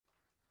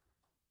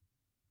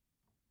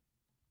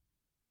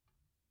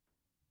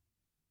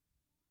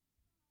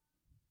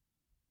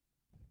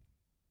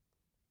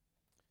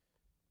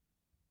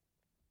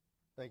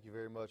Thank you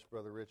very much,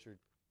 Brother Richard.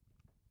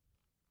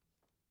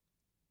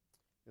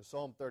 In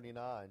Psalm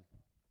 39, it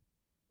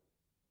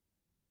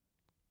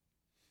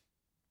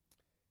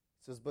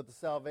says,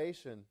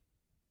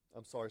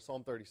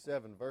 Psalm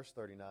 37, verse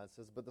 39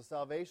 says, "But the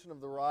salvation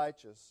of the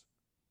righteous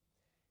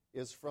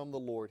is from the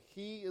Lord.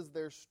 He is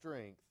their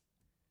strength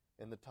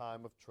in the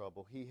time of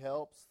trouble. He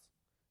helps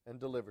and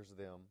delivers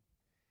them.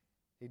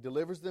 He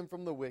delivers them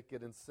from the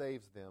wicked and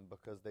saves them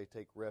because they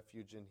take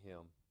refuge in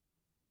Him."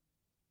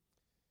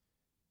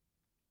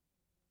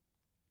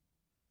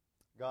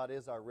 God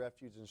is our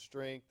refuge and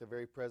strength, the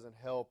very present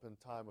help in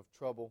time of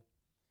trouble.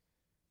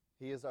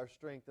 He is our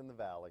strength in the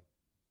valley.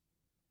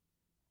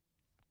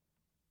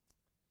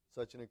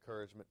 Such an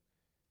encouragement.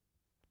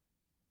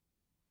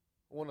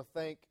 I want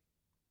to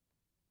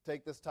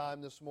take this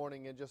time this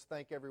morning and just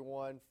thank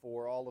everyone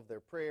for all of their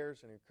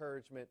prayers and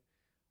encouragement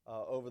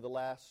over the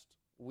last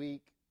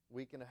week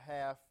and a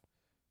half,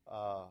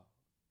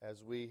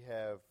 as we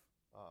have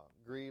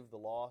grieved the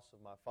loss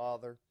of my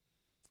father.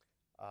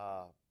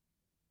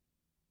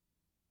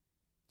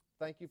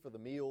 Thank you for the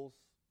meals,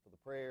 for the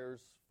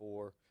prayers,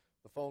 for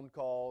the phone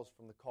calls,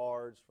 from the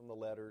cards, from the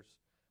letters.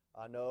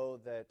 I know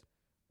that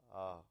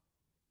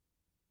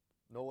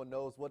no one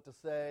knows what to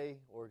say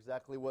or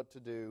exactly what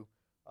to do,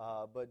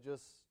 but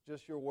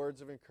just your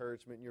words of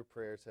encouragement and your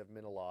prayers have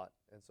meant a lot,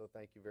 and so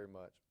thank you very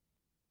much.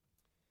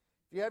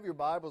 If you have your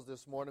Bibles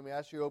this morning, we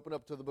ask you to open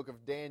up to the book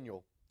of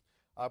Daniel.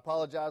 I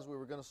apologize, we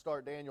were going to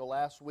start Daniel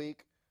last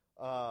week,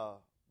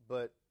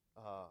 but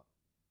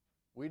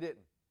we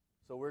didn't,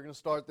 so we're going to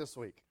start this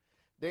week.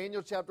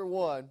 Daniel chapter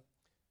 1,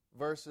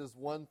 verses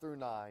 1 through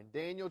 9.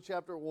 Daniel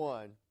chapter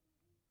 1,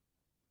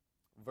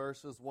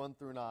 verses 1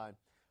 through 9.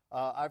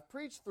 I've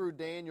preached through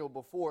Daniel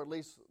before, at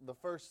least the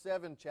first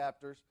 7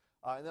 chapters,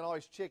 and then I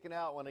always chicken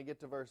out when I get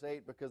to verse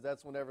 8 because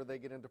that's whenever they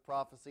get into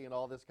prophecy and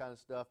all this kind of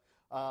stuff.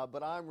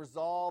 But I'm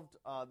resolved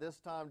this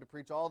time to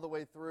preach all the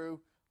way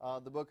through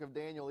the book of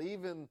Daniel,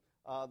 even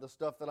the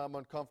stuff that I'm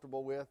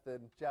uncomfortable with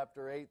in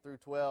chapter 8 through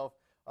 12.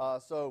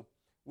 So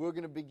we're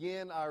going to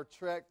begin our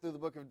trek through the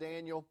book of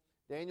Daniel.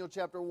 Daniel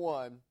chapter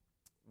 1,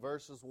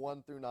 verses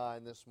 1 through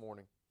 9 this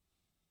morning.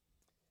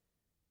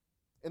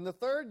 In the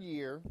 3rd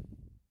year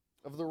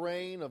of the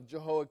reign of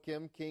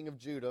Jehoiakim, king of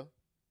Judah,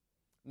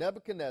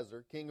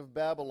 Nebuchadnezzar, king of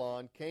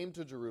Babylon, came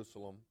to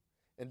Jerusalem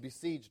and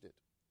besieged it.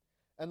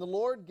 And the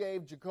Lord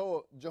gave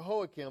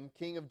Jehoiakim,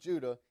 king of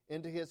Judah,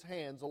 into his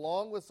hands,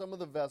 along with some of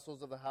the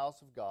vessels of the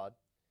house of God.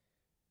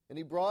 And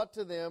he brought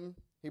them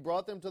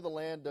to the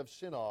land of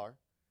Shinar,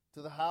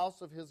 to the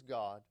house of his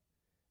God.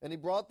 And he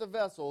brought the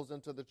vessels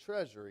into the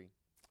treasury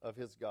of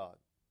his God.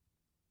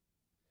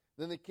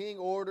 Then the king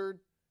ordered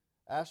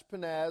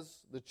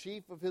Ashpenaz, the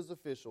chief of his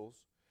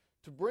officials,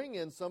 to bring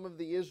in some of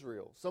the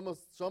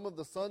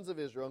sons of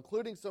Israel,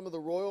 including some of the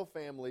royal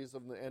families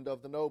and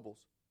of the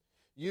nobles,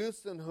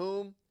 youths in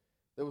whom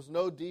there was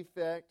no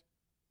defect,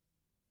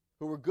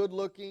 who were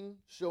good-looking,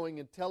 showing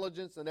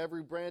intelligence in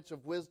every branch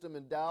of wisdom,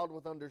 endowed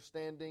with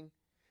understanding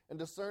and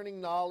discerning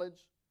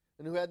knowledge,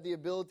 and who had the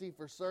ability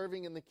for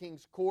serving in the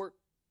king's court.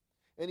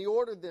 And he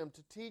ordered them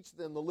to teach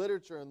them the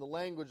literature and the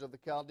language of the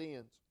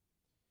Chaldeans.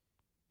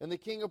 And the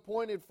king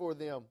appointed for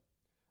them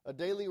a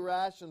daily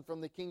ration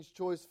from the king's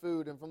choice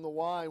food and from the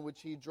wine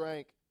which he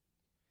drank,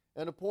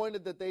 and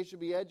appointed that they should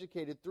be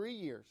educated 3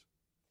 years,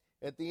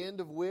 at the end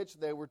of which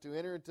they were to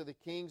enter into the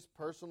king's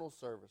personal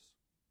service.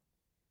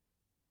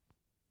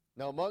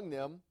 Now among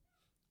them,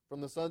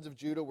 from the sons of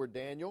Judah, were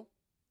Daniel,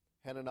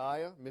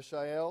 Hananiah,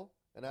 Mishael,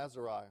 and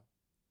Azariah.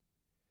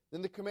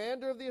 Then the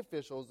commander of the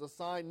officials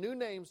assigned new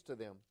names to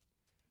them.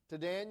 To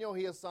Daniel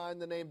he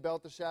assigned the name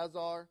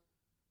Belteshazzar,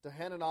 to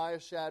Hananiah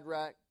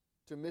Shadrach,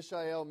 to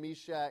Mishael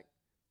Meshach,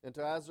 and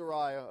to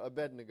Azariah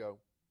Abednego.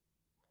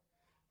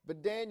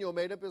 But Daniel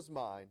made up his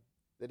mind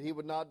that he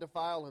would not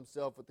defile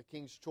himself with the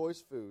king's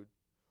choice food,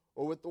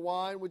 or with the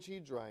wine which he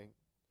drank.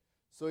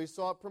 So he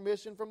sought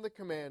permission from the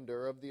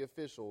commander of the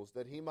officials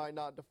that he might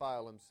not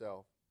defile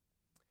himself.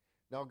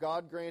 Now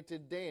God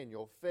granted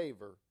Daniel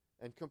favor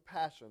and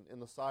compassion in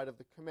the sight of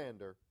the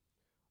commander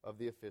of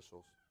the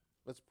officials.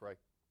 Let's pray.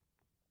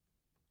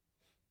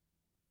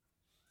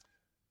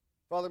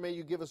 Father, may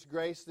you give us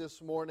grace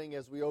this morning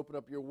as we open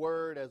up your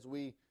word, as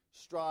we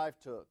strive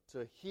to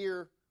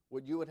hear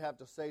what you would have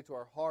to say to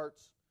our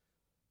hearts.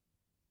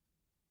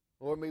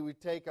 Lord, may we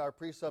take our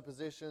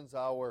presuppositions,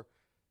 our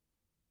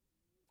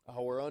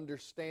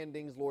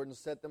understandings, Lord, and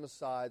set them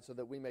aside so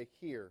that we may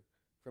hear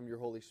from your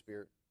Holy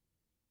Spirit.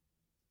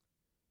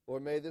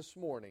 Lord, may this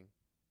morning,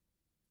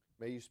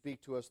 may you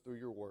speak to us through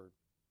your word.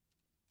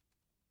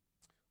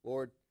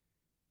 Lord,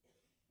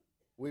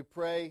 we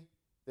pray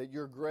that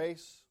your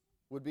grace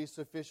would be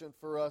sufficient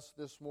for us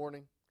this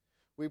morning.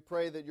 We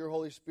pray that your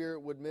Holy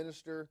Spirit would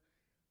minister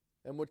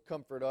and would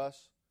comfort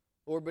us.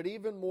 Lord, but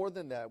even more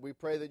than that, we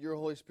pray that your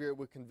Holy Spirit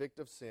would convict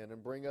of sin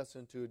and bring us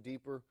into a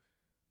deeper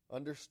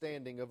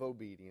understanding of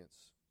obedience.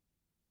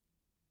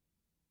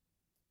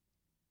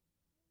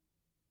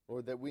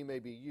 Lord, that we may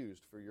be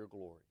used for your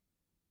glory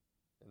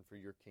and for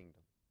your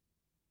kingdom.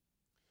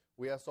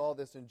 We ask all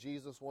this in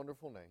Jesus'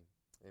 wonderful name.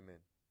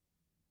 Amen.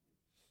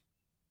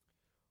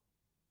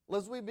 Well,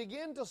 as we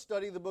begin to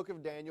study the book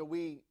of Daniel,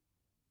 we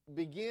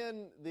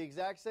begin the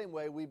exact same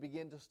way we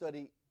begin to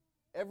study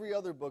every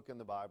other book in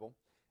the Bible,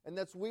 and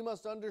that's we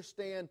must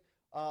understand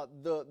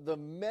the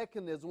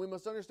mechanism, we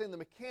must understand the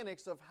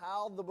mechanics of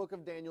how the book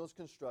of Daniel is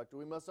constructed.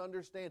 We must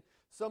understand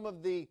some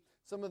of the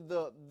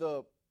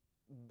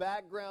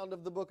background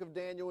of the book of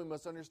Daniel. We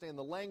must understand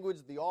the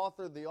language, the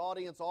author, the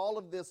audience, all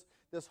of this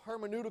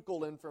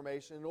hermeneutical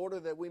information in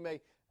order that we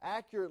may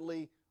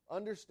accurately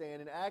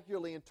understand and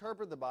accurately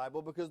interpret the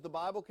Bible, because the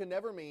Bible can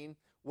never mean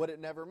what it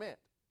never meant.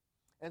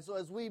 And so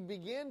as we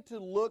begin to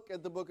look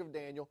at the book of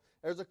Daniel,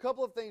 there's a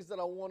couple of things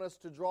that I want us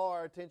to draw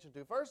our attention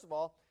to. First of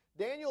all,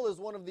 Daniel is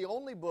one of the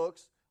only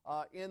books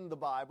in the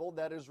Bible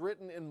that is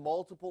written in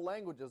multiple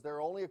languages. There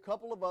are only a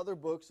couple of other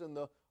books in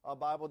the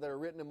Bible that are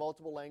written in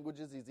multiple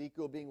languages,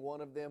 Ezekiel being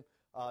one of them,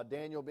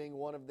 Daniel being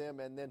one of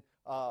them, and then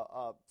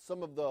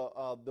some of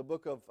the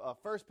book of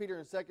 1 Peter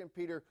and 2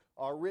 Peter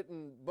are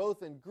written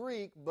both in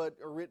Greek, but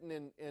are written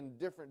in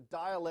different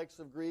dialects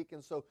of Greek.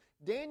 And so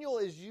Daniel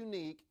is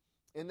unique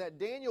in that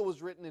Daniel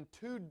was written in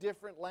two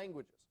different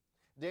languages.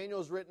 Daniel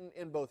is written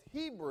in both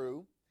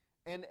Hebrew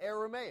and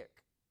Aramaic.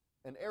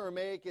 And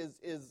Aramaic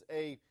is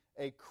a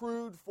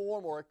crude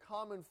form or a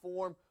common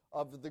form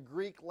of the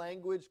Greek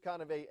language,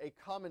 kind of a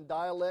common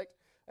dialect.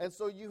 And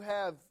so you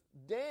have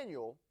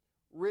Daniel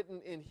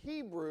written in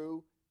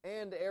Hebrew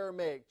and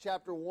Aramaic.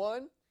 Chapter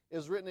 1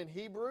 is written in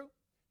Hebrew.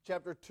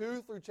 Chapter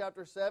 2 through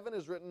chapter 7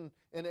 is written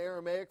in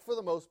Aramaic for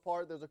the most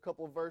part. There's a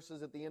couple of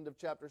verses at the end of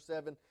chapter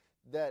 7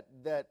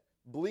 that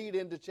bleed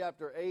into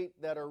chapter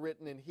 8 that are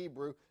written in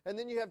Hebrew. And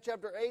then you have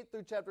chapter 8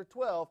 through chapter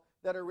 12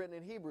 that are written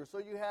in Hebrew. So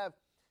you have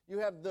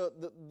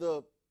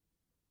the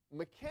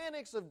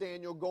mechanics of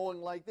Daniel going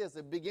like this.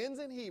 It begins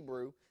in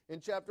Hebrew in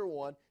chapter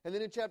 1, and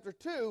then in chapter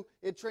 2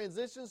 it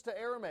transitions to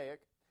Aramaic,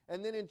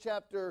 and then in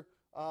chapter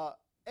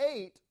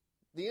 8,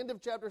 the end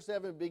of chapter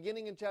 7,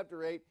 beginning in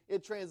chapter 8,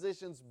 it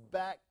transitions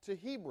back to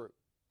Hebrew.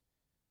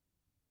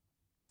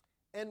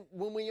 And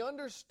when we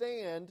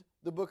understand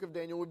the book of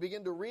Daniel, we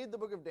begin to read the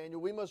book of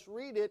Daniel, we must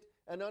read it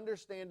and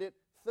understand it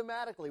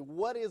thematically.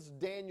 What is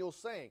Daniel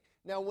saying?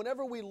 Now,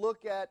 whenever we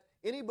look at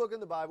any book in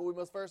the Bible, we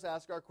must first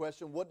ask our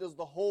question, what does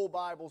the whole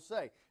Bible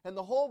say? And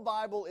the whole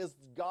Bible is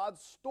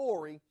God's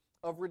story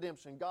of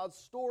redemption, God's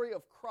story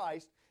of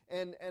Christ,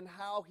 and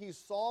how He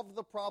solved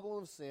the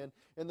problem of sin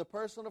in the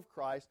person of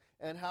Christ,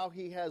 and how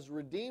He has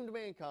redeemed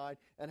mankind,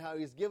 and how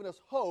He's given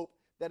us hope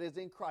that is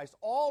in Christ.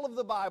 All of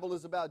the Bible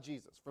is about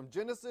Jesus, from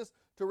Genesis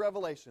to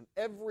Revelation.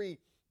 Every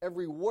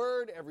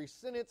word, every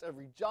sentence,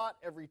 every jot,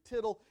 every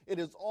tittle, it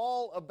is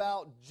all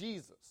about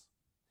Jesus.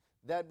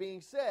 That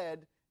being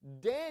said,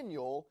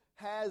 Daniel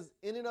has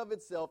in and of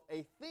itself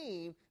a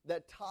theme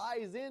that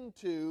ties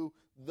into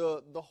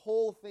the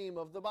whole theme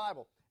of the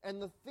Bible.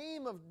 And the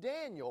theme of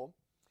Daniel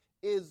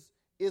is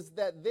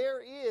that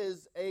there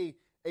is a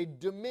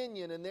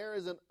dominion and there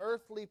is an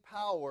earthly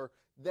power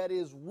that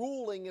is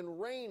ruling and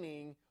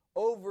reigning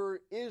over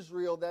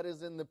Israel that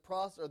is in the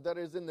process, that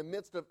is in the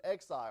midst of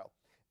exile.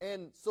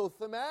 And so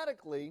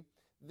thematically,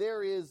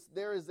 there is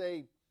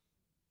a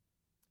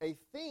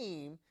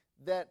theme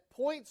that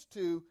points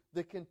to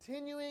the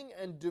continuing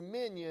and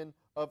dominion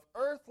of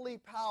earthly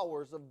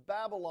powers of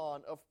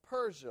Babylon, of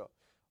Persia,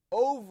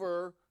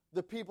 over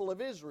the people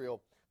of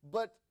Israel.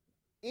 But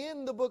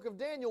in the book of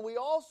Daniel, we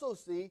also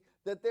see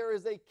that there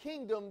is a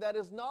kingdom that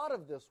is not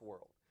of this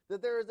world,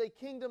 that there is a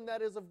kingdom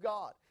that is of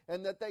God,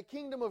 and that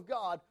kingdom of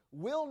God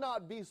will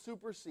not be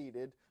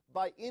superseded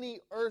by any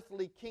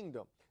earthly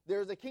kingdom.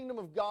 There is a kingdom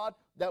of God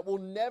that will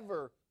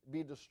never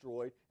be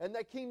destroyed, and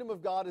that kingdom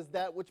of God is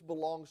that which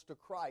belongs to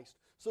Christ.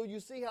 So you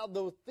see how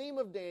the theme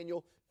of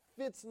Daniel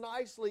fits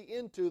nicely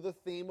into the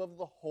theme of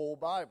the whole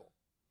Bible.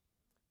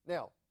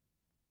 Now,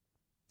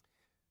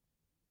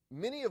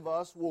 many of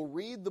us will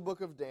read the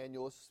book of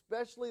Daniel,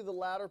 especially the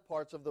latter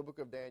parts of the book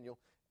of Daniel,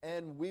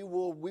 and we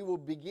will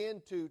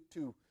begin to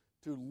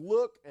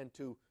look and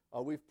to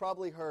we've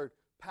probably heard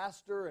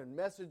pastor and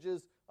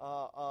messages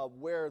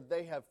where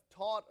they have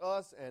taught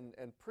us and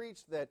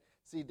preached that,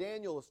 see,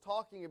 Daniel is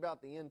talking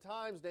about the end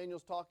times.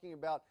 Daniel's talking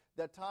about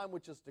that time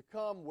which is to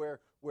come where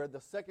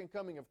the second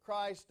coming of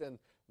Christ and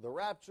the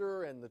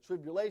rapture and the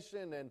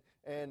tribulation and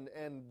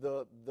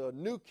the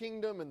new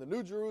kingdom and the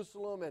new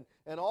Jerusalem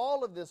and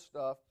all of this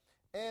stuff.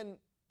 And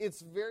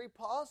it's very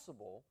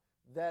possible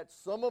that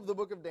some of the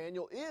book of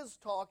Daniel is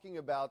talking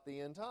about the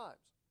end times.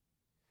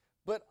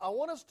 But I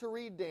want us to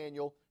read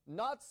Daniel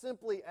not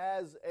simply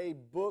as a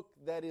book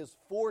that is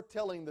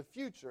foretelling the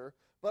future,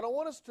 but I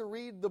want us to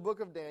read the book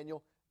of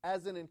Daniel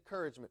as an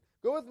encouragement.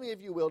 Go with me,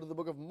 if you will, to the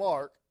book of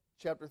Mark,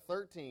 chapter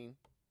 13,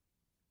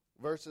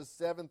 verses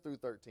 7 through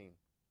 13.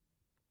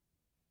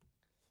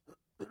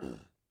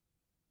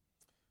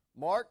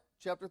 Mark,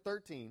 chapter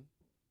 13,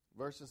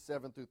 verses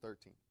 7 through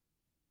 13.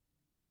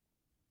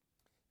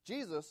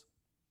 Jesus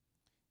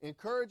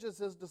encourages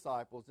His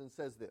disciples and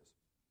says this: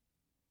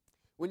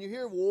 when you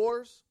hear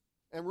wars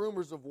and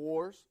rumors of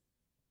wars,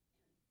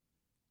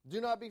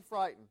 do not be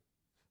frightened.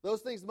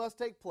 Those things must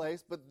take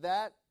place, but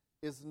that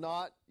is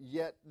not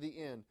yet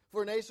the end.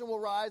 For nation will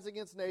rise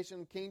against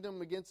nation,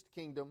 kingdom against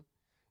kingdom,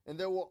 and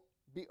there will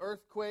be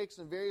earthquakes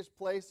in various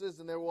places,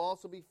 and there will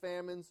also be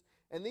famines,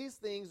 and these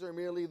things are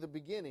merely the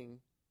beginning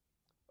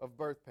of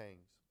birth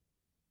pangs.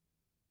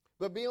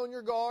 But be on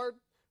your guard,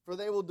 for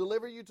they will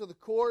deliver you to the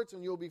courts,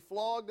 and you will be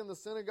flogged in the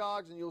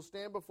synagogues, and you will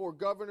stand before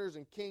governors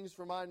and kings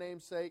for my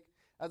name's sake,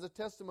 as a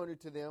testimony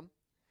to them.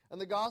 And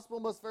the gospel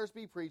must first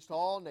be preached to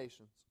all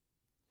nations.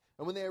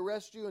 And when they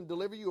arrest you and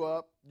deliver you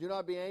up, do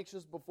not be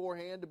anxious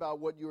beforehand about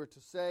what you are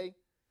to say,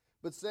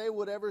 but say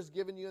whatever is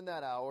given you in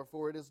that hour,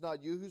 for it is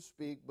not you who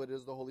speak, but it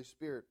is the Holy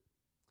Spirit.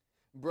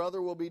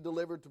 Brother will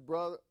deliver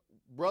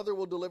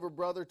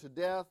brother to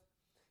death,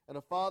 and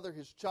a father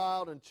his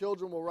child, and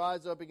children will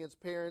rise up against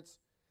parents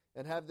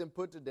and have them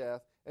put to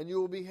death, and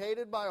you will be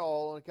hated by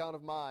all on account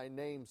of my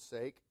name's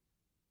sake.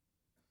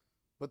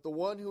 But the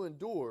one who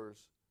endures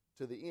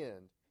to the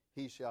end,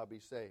 he shall be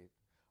saved.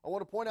 I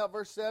want to point out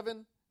verse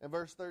 7 and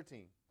verse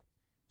 13.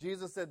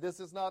 Jesus said, this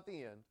is not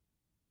the end.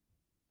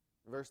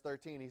 In verse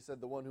 13, he said,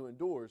 the one who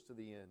endures to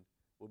the end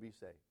will be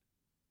saved.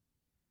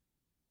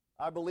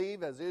 I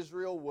believe as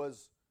Israel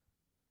was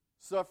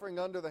suffering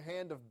under the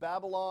hand of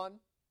Babylon,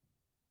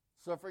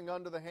 suffering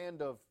under the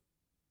hand of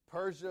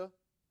Persia,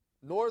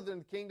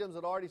 northern kingdoms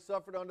had already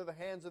suffered under the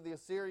hands of the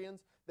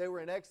Assyrians. They were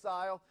in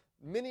exile.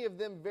 Many of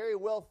them very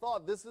well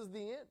thought this is the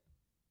end.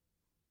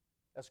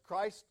 As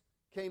Christ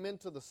came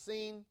into the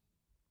scene,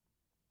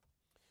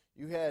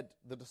 you had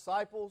the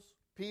disciples,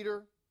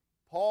 Peter,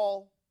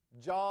 Paul,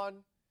 John.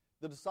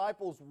 The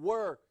disciples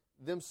were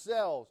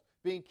themselves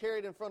being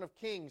carried in front of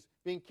kings,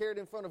 being carried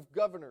in front of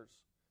governors.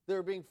 They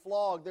were being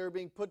flogged. They were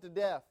being put to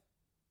death.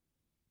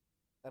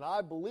 And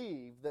I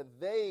believe that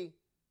they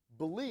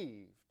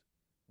believed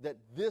that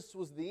this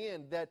was the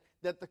end, that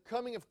the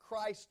coming of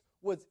Christ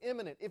was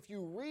imminent. If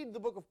you read the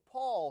book of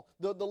Paul,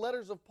 the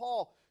letters of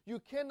Paul, you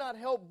cannot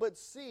help but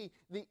see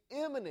the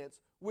imminence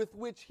with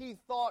which he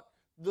thought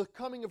the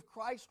coming of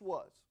Christ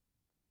was.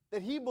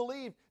 That he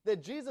believed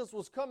that Jesus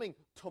was coming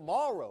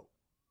tomorrow.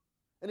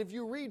 And if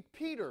you read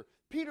Peter,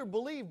 Peter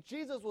believed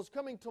Jesus was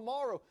coming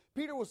tomorrow.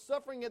 Peter was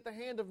suffering at the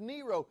hand of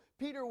Nero.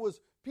 Peter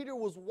was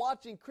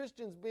watching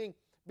Christians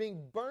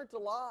being burnt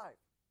alive.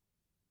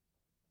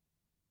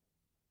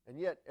 And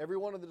yet, every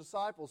one of the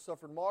disciples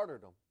suffered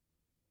martyrdom,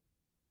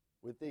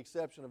 with the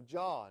exception of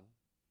John,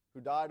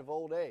 who died of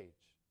old age.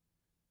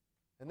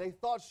 And they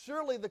thought,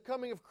 surely the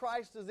coming of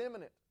Christ is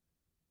imminent.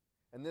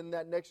 And then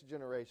that next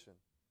generation,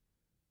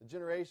 the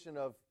generation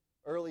of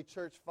early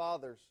church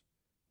fathers,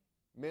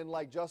 men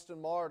like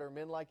Justin Martyr,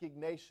 men like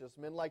Ignatius,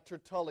 men like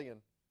Tertullian,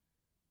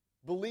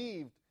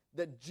 believed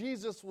that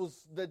Jesus'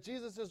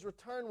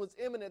 return was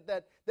imminent,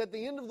 that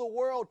the end of the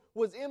world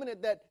was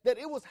imminent, that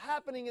it was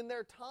happening in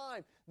their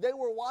time. They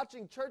were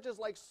watching churches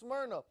like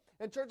Smyrna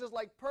and churches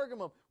like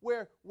Pergamum,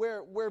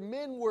 where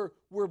men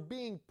were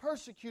being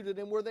persecuted,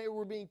 and where they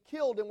were being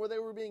killed, and where they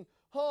were being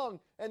hung,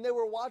 and they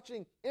were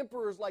watching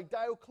emperors like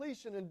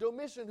Diocletian and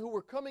Domitian, who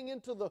were coming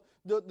into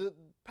the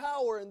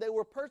power, and they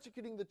were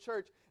persecuting the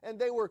church, and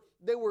they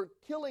were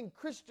killing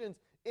Christians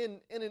in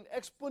an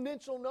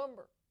exponential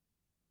number.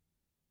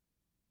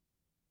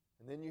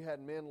 And then you had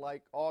men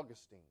like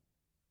Augustine,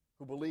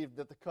 who believed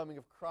that the coming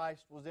of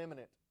Christ was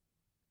imminent,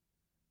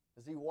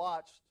 as he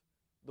watched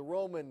the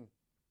Roman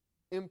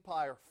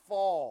Empire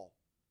fall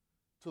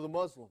to the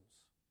Muslims.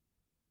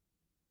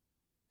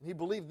 And he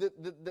believed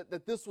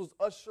that this was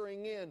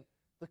ushering in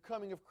the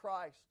coming of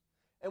Christ.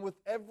 And with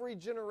every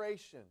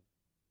generation,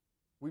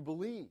 we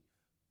believe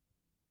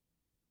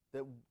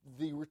that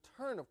the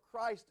return of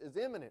Christ is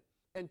imminent.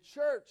 And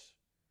church,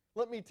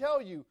 let me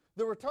tell you,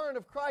 the return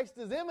of Christ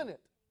is imminent.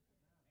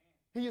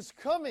 He is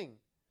coming.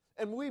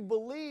 And we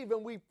believe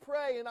and we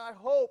pray, and I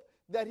hope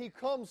that He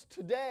comes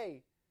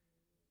today.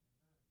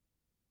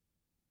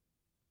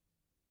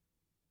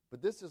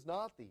 But this is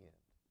not the end.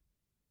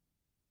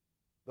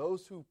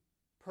 Those who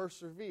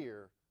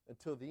persevere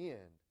until the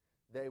end,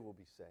 they will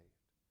be saved.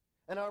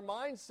 And our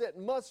mindset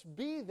must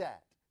be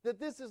that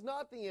this is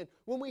not the end.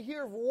 When we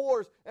hear of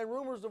wars and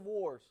rumors of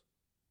wars,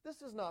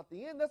 this is not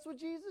the end. That's what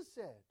Jesus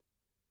said.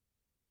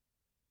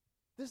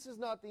 This is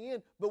not the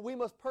end, but we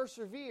must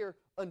persevere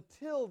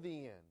until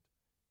the end.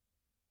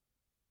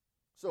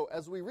 So,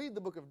 as we read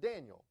the book of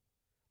Daniel,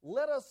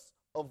 let us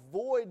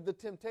avoid the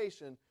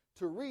temptation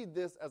to read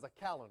this as a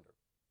calendar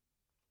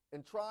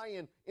and try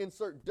and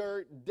insert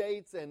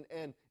dates and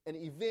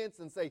events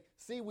and say,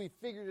 see, we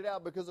figured it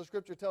out, because the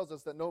Scripture tells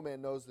us that no man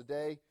knows the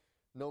day,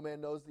 no man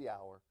knows the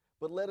hour.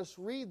 But let us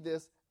read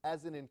this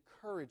as an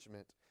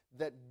encouragement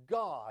that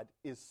God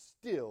is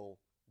still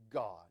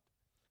God.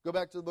 Go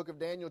back to the book of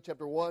Daniel,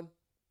 chapter 1.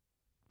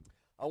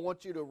 I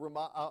want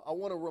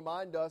to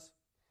remind us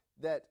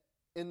that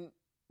in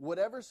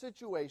whatever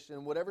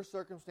situation, whatever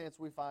circumstance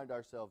we find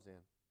ourselves in,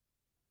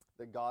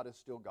 that God is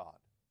still God.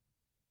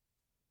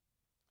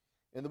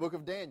 In the book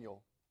of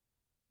Daniel,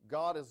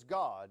 God is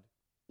God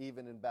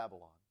even in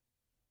Babylon.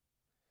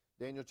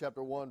 Daniel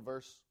chapter 1,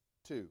 verse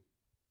 2.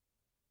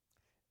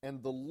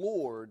 And the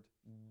Lord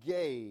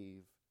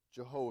gave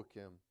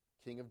Jehoiakim,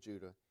 king of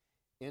Judah,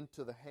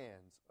 into the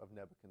hands of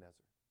Nebuchadnezzar.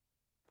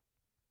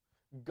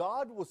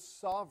 God was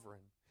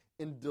sovereign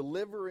in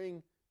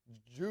delivering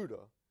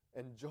Judah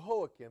and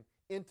Jehoiakim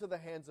into the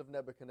hands of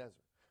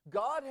Nebuchadnezzar.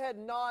 God had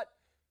not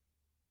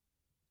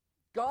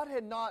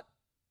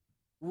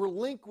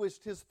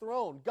relinquished his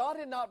throne. God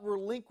had not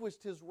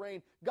relinquished his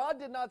reign. God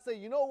did not say,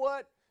 you know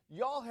what,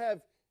 y'all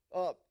have,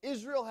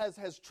 Israel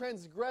has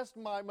transgressed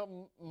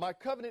my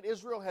covenant.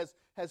 Israel has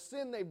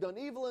sinned. They've done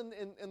evil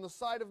in the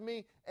sight of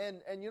me.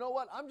 And you know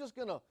what, I'm just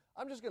gonna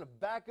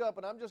back up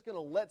and I'm just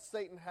gonna let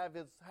Satan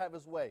have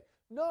his way.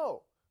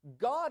 No,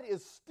 God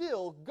is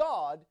still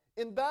God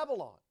in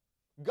Babylon.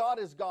 God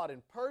is God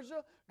in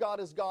Persia.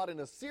 God is God in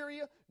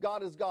Assyria.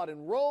 God is God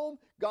in Rome.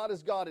 God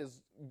is God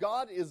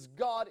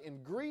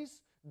in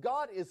Greece.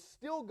 God is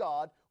still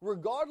God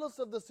regardless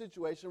of the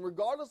situation,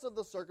 regardless of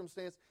the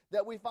circumstance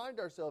that we find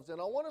ourselves in.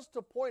 I want us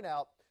to point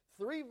out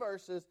 3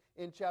 verses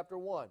in chapter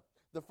 1.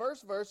 The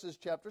first verse is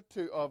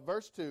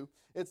verse 2.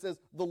 It says,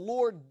 the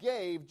Lord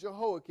gave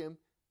Jehoiakim,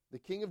 the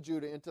king of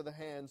Judah, into the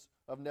hands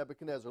of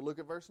Nebuchadnezzar. Look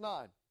at verse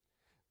 9.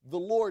 The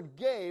Lord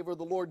gave, or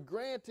the Lord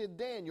granted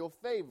Daniel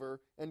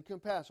favor and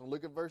compassion.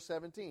 Look at verse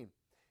 17.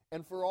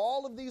 And for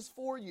all of these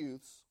 4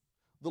 youths,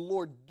 the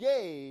Lord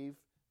gave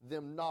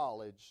them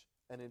knowledge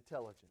and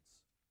intelligence.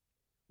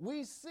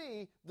 We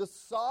see the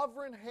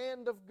sovereign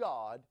hand of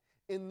God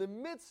in the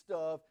midst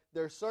of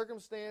their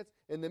circumstance,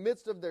 in the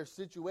midst of their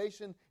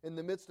situation, in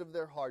the midst of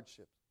their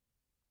hardship.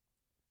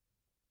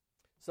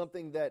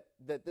 Something that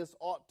this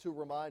ought to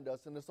remind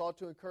us, and this ought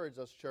to encourage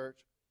us, church,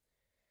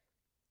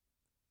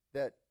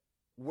 that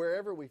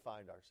wherever we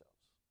find ourselves,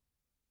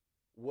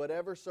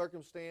 whatever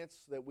circumstance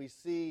that we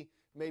see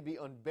may be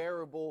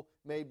unbearable,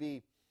 may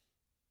be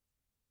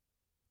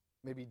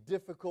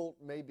difficult,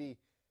 may be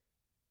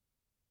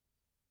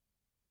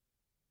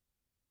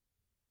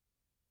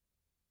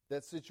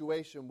that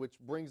situation which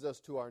brings us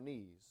to our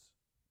knees,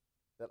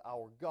 that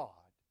our God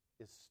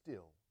is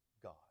still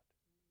God.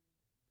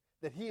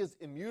 That He is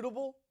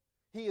immutable,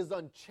 He is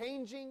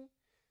unchanging,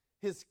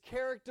 His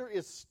character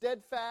is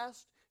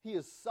steadfast, He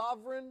is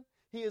sovereign,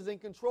 He is in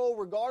control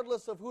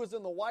regardless of who is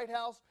in the White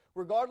House,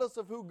 regardless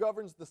of who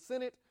governs the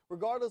Senate,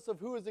 regardless of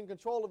who is in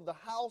control of the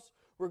House,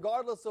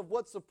 regardless of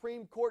what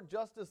Supreme Court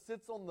justice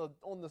sits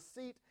on the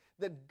seat,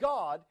 that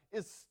God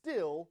is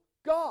still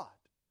God.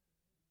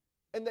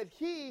 And that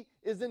He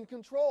is in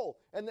control.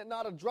 And that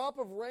not a drop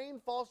of rain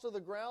falls to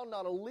the ground,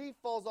 not a leaf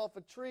falls off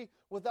a tree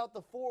without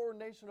the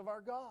foreordination of our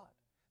God.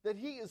 That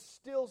He is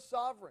still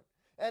sovereign.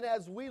 And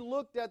as we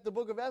looked at the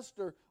book of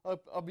Esther a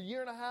year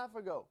and a half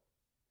ago,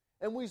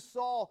 and we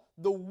saw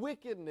the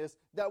wickedness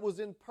that was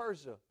in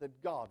Persia,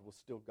 that God was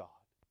still God.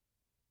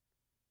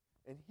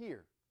 And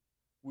here,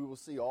 we will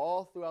see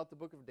all throughout the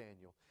book of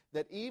Daniel,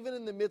 that even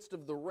in the midst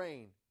of the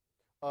reign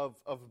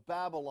of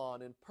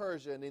Babylon and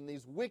Persia and in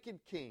these wicked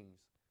kings,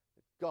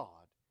 God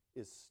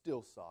is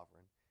still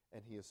sovereign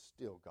and He is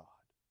still God.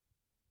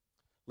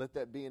 Let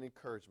that be an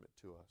encouragement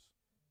to us.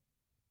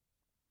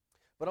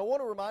 But I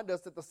want to remind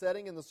us that the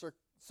setting and the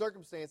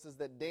circumstances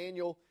that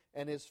Daniel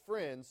and his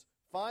friends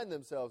find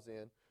themselves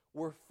in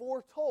were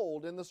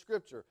foretold in the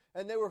Scripture.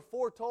 And they were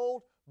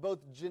foretold both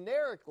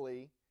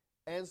generically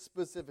and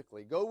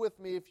specifically. Go with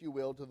me, if you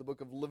will, to the book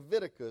of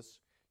Leviticus,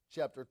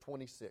 chapter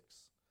 26.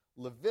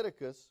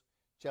 Leviticus,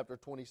 chapter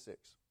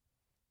 26.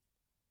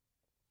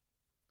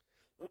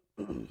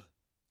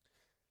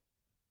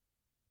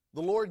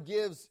 The Lord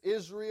gives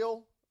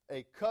Israel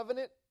a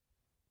covenant.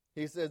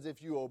 He says,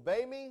 if you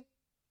obey me,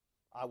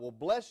 I will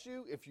bless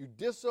you. If you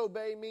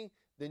disobey me,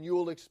 then you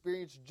will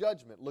experience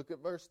judgment. Look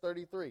at verse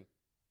 33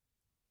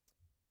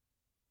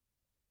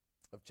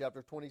 of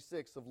chapter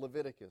 26 of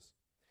Leviticus.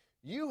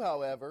 You,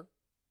 however,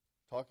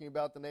 talking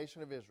about the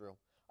nation of Israel,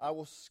 I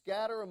will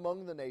scatter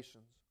among the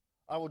nations.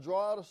 I will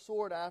draw out a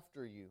sword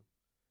after you,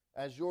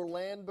 as your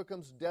land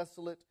becomes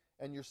desolate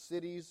and your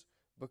cities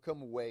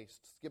become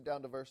waste. Skip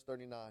down to verse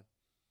 39.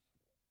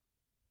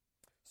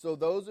 So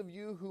those of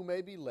you who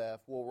may be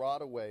left will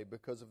rot away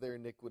because of their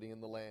iniquity in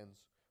the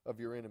lands of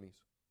your enemies,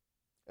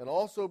 and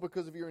also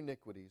because of your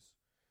iniquities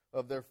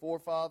of their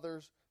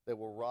forefathers, they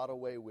will rot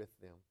away with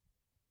them.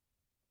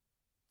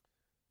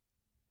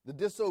 The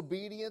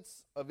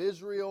disobedience of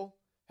Israel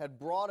had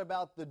brought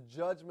about the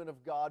judgment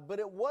of God, but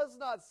it was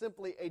not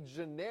simply a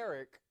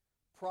generic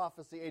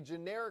prophecy, a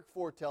generic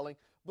foretelling,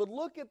 but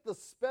look at the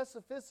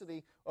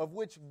specificity of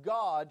which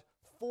God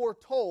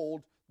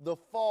foretold the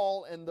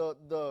fall and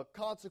the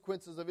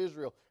consequences of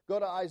Israel. Go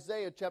to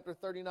Isaiah chapter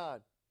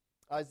 39.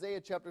 Isaiah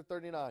chapter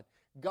 39.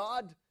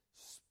 God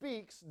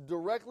speaks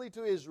directly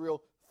to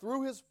Israel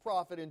through His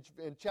prophet in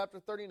chapter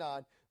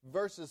 39,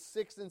 verses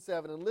 6 and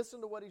 7. And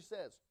listen to what he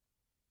says.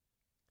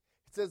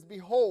 It says,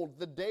 behold,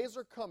 the days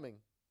are coming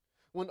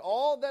when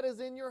all that is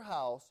in your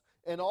house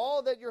and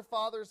all that your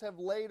fathers have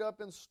laid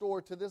up in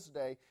store to this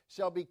day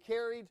shall be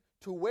carried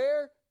to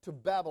where? To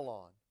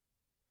Babylon.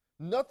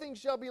 Nothing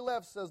shall be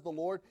left, says the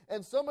Lord,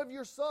 and some of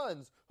your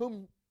sons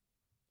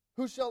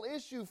who shall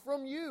issue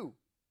from you,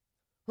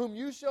 whom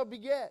you shall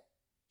beget,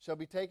 shall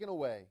be taken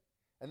away,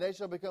 and they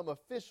shall become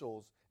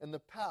officials in the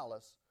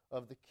palace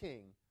of the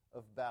king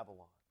of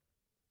Babylon.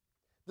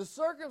 The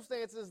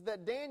circumstances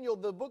that Daniel,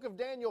 the book of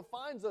Daniel,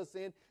 finds us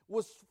in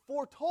was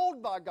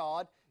foretold by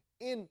God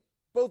in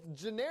both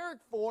generic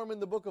form in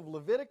the book of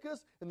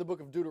Leviticus, in the book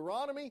of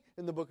Deuteronomy,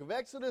 in the book of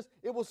Exodus.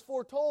 It was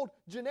foretold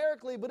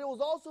generically, but it was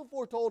also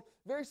foretold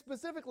very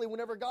specifically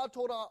whenever God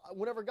told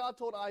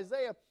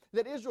Isaiah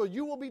that Israel,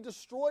 you will be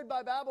destroyed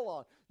by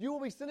Babylon. You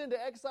will be sent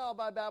into exile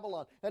by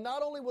Babylon. And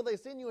not only will they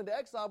send you into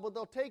exile, but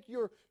they'll take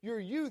your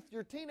youth,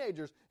 your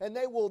teenagers, and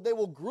they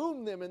will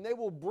groom them, and they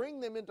will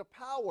bring them into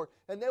power,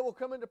 and they will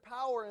come into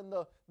power in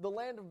the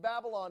land of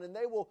Babylon, and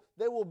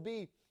they will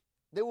be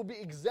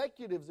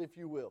executives, if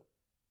you will.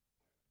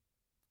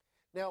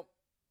 Now,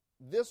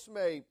 this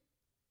may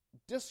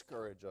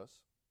discourage us,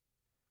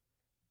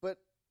 but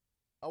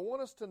I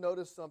want us to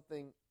notice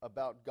something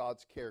about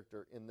God's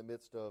character in the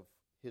midst of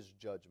His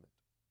judgment.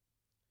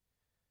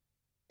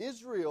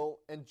 Israel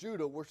and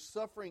Judah were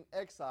suffering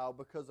exile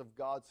because of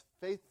God's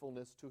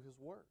faithfulness to His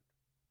word.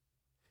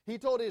 He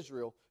told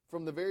Israel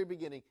from the very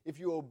beginning, if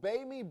you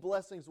obey me,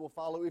 blessings will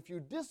follow. If you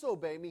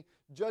disobey me,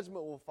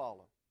 judgment will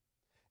follow.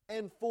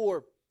 And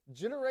for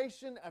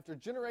generation after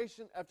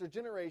generation after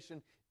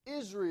generation,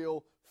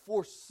 Israel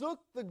forsook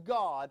the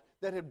God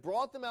that had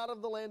brought them out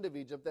of the land of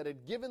Egypt, that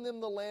had given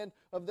them the land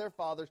of their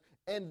fathers,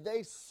 and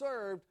they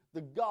served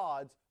the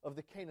gods of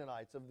the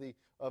Canaanites, of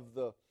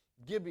the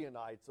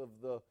Gibeonites, of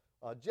the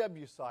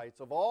Jebusites,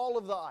 of all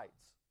of the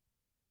ites.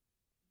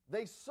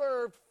 They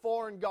served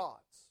foreign gods.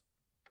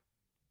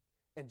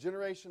 And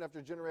generation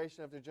after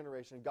generation after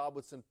generation, God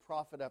would send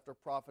prophet after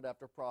prophet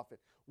after prophet,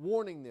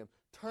 warning them,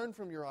 turn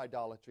from your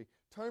idolatry,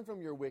 turn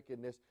from your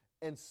wickedness,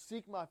 and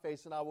seek my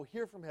face, and I will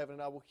hear from heaven,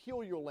 and I will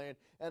heal your land,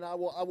 and I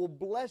will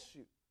bless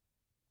you.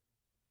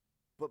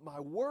 But my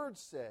word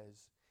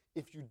says,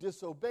 if you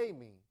disobey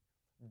me,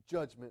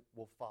 judgment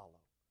will follow.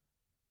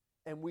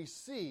 And we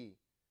see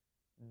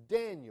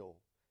Daniel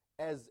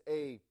as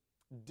a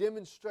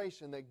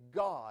demonstration that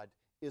God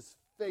is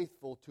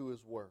faithful to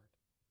His word.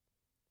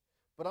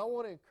 But I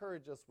want to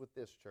encourage us with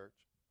this, church.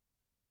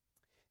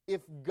 If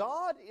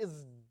God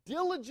is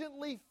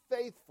diligently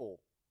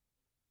faithful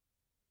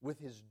with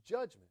His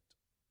judgment,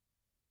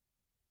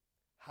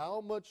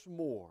 how much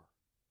more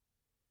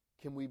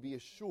can we be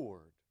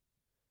assured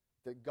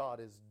that God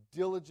is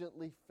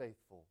diligently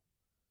faithful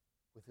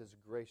with His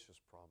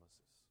gracious promises?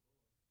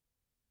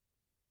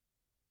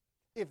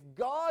 If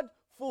God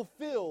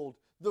fulfilled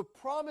the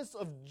promise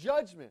of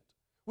judgment,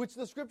 which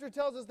the Scripture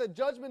tells us that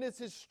judgment is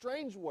His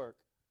strange work,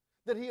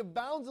 that He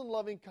abounds in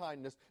loving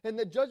kindness, and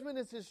that judgment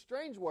is His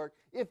strange work,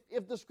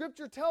 if the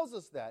Scripture tells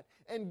us that,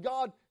 and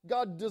God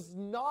does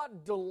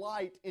not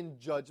delight in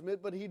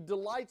judgment, but He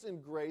delights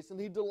in grace, and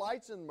He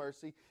delights in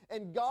mercy,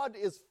 and God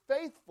is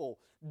faithful,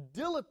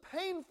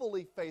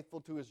 painfully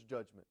faithful to His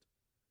judgment,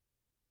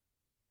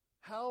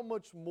 how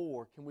much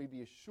more can we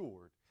be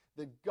assured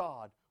that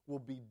God will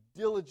be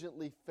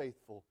diligently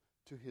faithful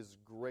to His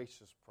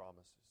gracious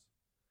promises?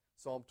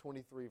 Psalm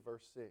 23,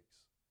 verse 6.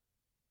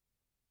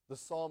 The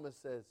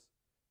psalmist says,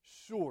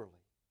 surely,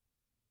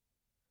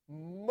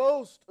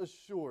 most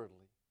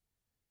assuredly,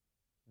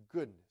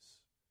 goodness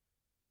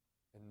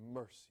and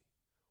mercy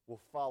will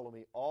follow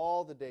me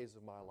all the days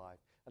of my life,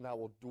 and I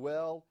will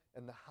dwell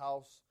in the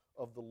house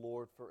of the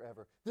Lord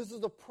forever. This is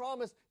the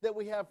promise that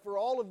we have for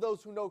all of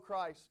those who know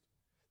Christ,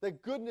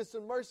 that goodness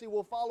and mercy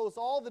will follow us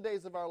all the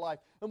days of our life,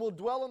 and we'll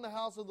dwell in the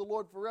house of the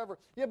Lord forever.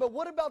 Yeah, but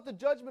what about the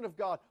judgment of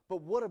God?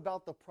 But what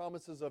about the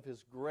promises of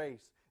His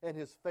grace and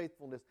His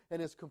faithfulness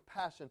and His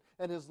compassion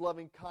and His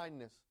loving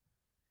kindness?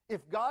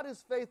 If God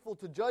is faithful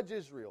to judge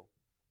Israel,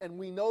 and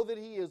we know that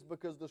He is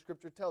because the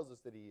Scripture tells us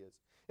that He is,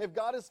 if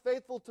God is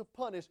faithful to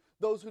punish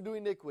those who do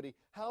iniquity,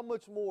 how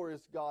much more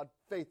is God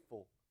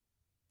faithful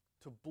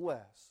to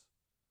bless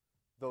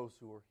those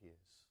who are His?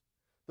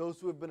 Those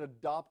who have been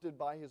adopted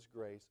by His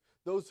grace,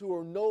 those who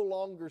are no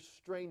longer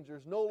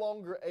strangers, no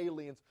longer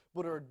aliens,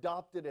 but are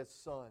adopted as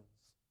sons.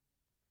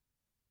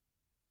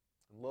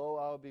 And lo,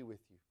 I will be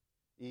with you,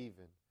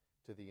 even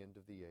to the end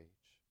of the age.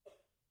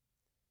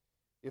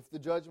 If the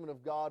judgment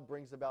of God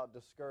brings about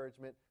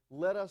discouragement,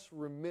 let us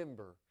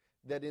remember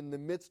that in the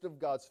midst of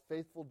God's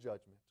faithful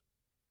judgment,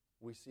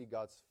 we see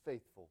God's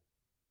faithful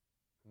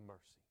mercy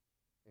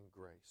and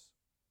grace.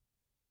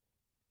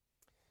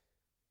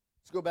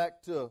 Let's go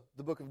back to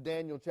the book of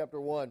Daniel, chapter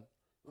 1.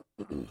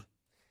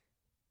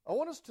 I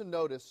want us to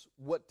notice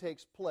what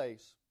takes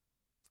place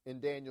in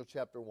Daniel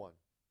chapter 1.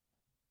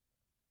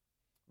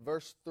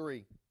 Verse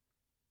 3.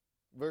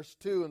 Verse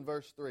 2 and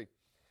verse 3.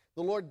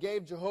 The Lord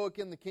gave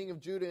Jehoiakim the king of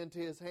Judah into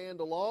his hand,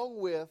 along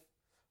with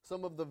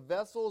some of the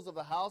vessels of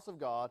the house of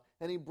God,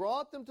 and he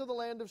brought them to the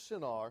land of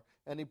Shinar,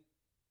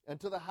 and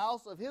to the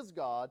house of his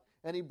God,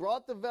 and he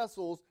brought the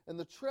vessels and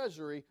the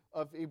treasury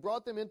he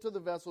brought them into the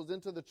vessels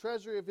into the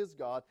treasury of his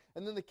God.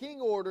 And then the king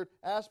ordered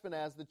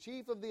Ashpenaz, the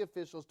chief of the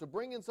officials, to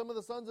bring in some of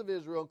the sons of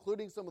Israel,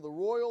 including some of the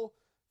royal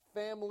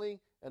family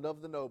and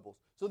of the nobles.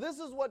 So this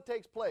is what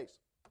takes place.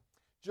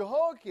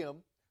 Jehoiakim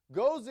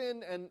goes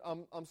in and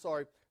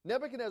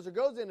Nebuchadnezzar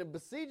goes in and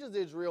besieges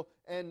Israel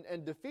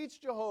and defeats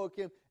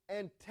Jehoiakim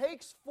and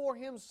takes for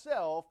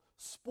himself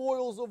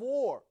spoils of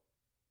war.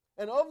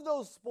 And of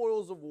those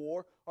spoils of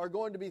war are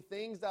going to be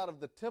things out of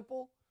the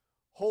temple,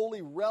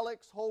 holy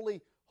relics,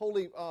 holy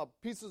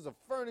pieces of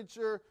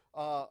furniture,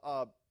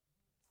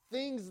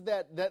 things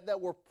that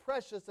were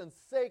precious and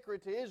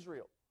sacred to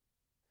Israel.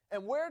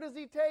 And where does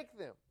he take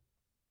them?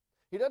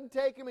 He doesn't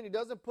take them and he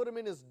doesn't put them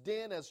in his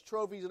den as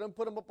trophies. He doesn't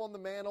put them up on the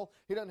mantle.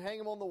 He doesn't hang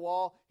them on the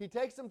wall. He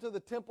takes them to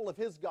the temple of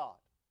his God.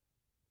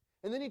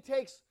 And then he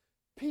takes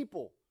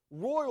people,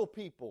 royal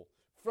people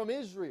from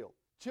Israel,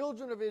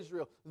 children of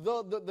Israel,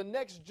 the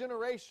next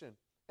generation,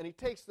 and he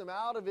takes them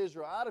out of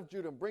Israel, out of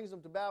Judah, and brings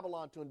them to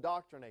Babylon to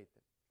indoctrinate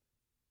them.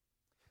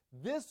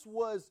 This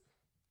was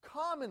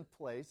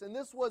commonplace, and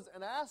this was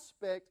an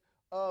aspect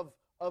of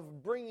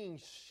bringing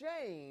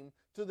shame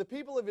to the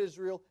people of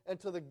Israel and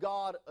to the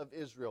God of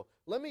Israel.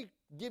 Let me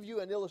give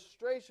you an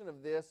illustration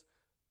of this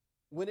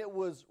when it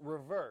was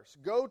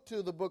reversed. Go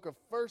to the book of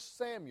 1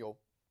 Samuel.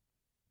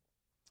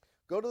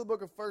 Go to the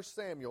book of 1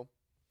 Samuel,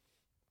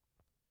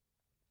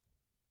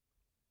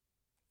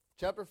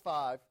 chapter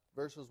 5,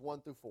 verses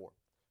 1 through 4.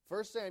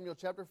 1 Samuel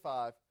chapter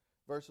 5,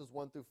 verses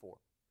 1 through 4.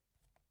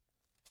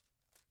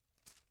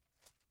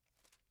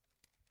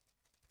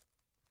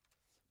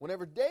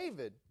 Whenever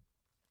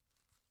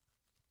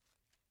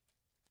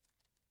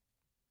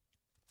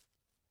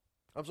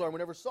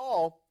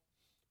Saul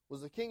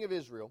was the king of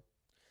Israel,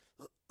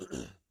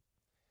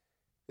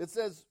 it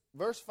says,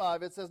 verse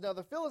 5, it says, "Now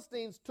the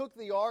Philistines took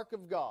the ark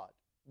of God."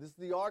 This is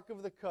the ark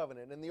of the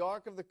covenant, and the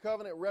ark of the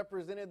covenant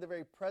represented the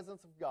very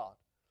presence of God.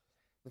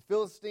 The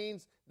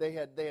Philistines, they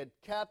had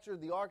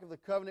captured the ark of the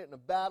covenant in a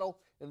battle.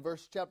 In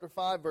chapter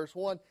 5, verse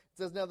 1, it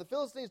says, "Now the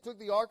Philistines took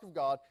the ark of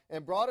God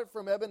and brought it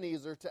from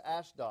Ebenezer to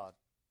Ashdod.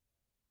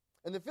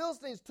 And the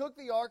Philistines took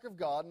the ark of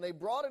God, and they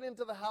brought it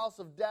into the house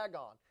of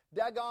Dagon."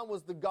 Dagon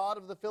was the god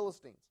of the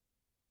Philistines.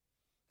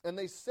 And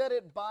they set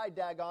it by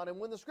Dagon. And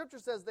when the scripture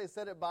says they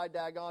set it by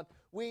Dagon,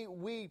 we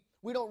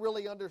don't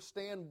really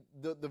understand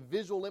the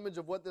visual image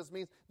of what this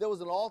means. There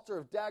was an altar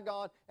of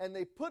Dagon, and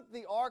they put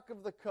the ark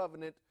of the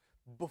covenant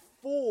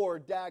before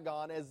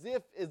Dagon as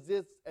if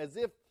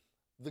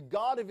the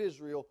God of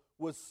Israel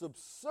was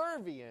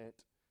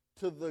subservient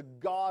to the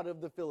God of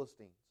the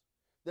Philistines.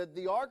 That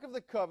the ark of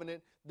the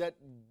covenant, that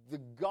the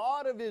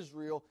God of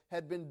Israel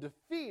had been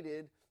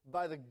defeated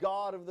by the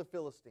God of the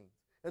Philistines.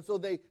 And so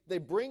they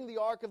bring the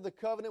ark of the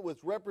covenant,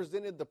 which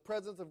represented the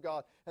presence of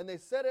God, and they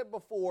set it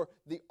before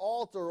the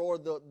altar or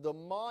the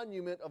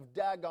monument of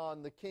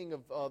Dagon, the king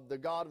of the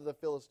God of the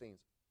Philistines.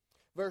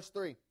 Verse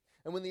 3,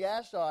 "And when the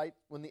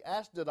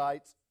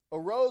Ashdodites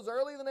arose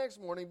early the next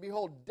morning,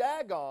 behold,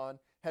 Dagon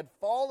had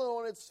fallen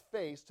on its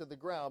face to the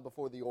ground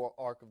before the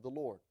ark of the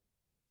Lord.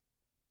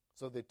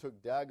 So they took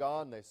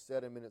Dagon, they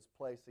set him in its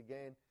place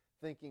again,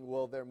 thinking,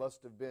 well, there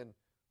must have been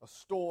a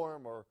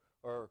storm or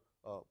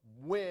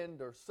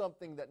wind or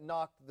something that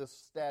knocked this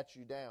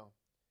statue down.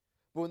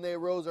 But when they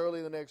arose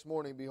early the next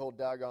morning, behold,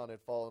 Dagon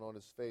had fallen on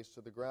his face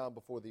to the ground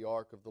before the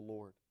ark of the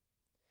Lord.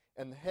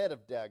 And the head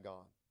of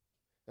Dagon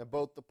and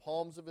both the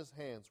palms of his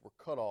hands were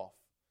cut off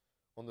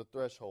on the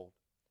threshold,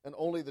 and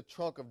only the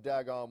trunk of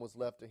Dagon was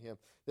left to him.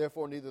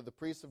 Therefore neither the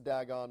priests of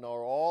Dagon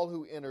nor all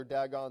who enter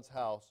Dagon's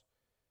house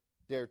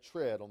dare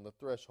tread on the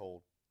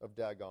threshold of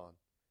Dagon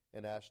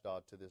in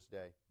Ashdod to this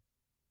day."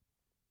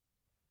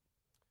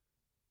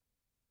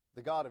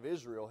 The God of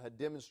Israel had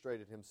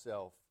demonstrated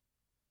himself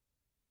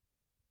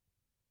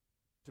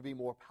to be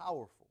more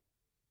powerful,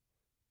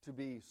 to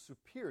be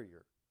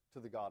superior to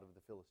the God of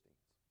the Philistines.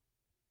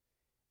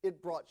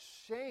 It brought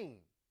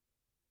shame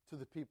to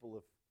the people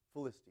of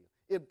Philistia.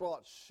 It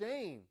brought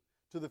shame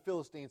to the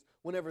Philistines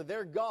whenever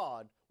their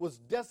God was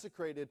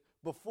desecrated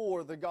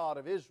before the God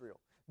of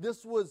Israel.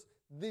 This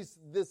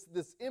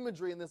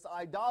imagery and this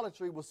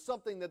idolatry was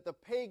something that the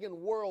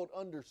pagan world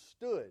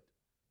understood.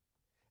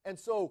 And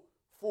so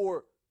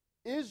for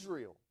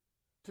Israel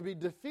to be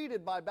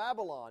defeated by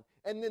Babylon,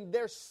 and then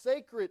their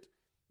sacred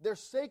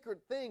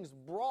things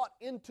brought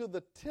into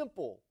the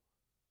temple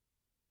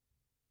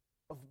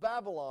of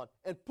Babylon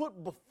and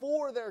put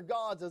before their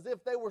gods as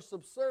if they were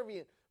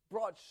subservient,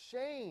 brought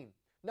shame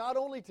not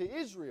only to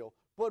Israel,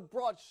 but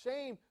brought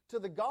shame to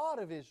the God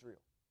of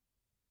Israel.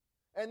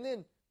 And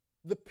then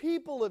the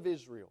people of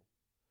Israel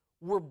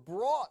were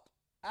brought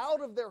out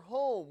of their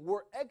home,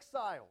 were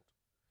exiled,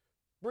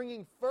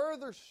 bringing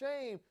further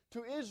shame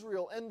to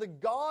Israel and the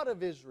God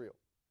of Israel.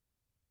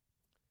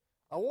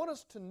 I want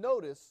us to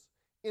notice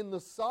in the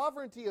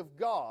sovereignty of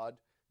God,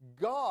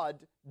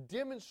 God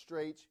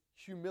demonstrates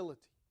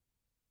humility.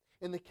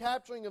 In the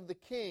capturing of the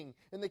king,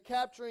 in the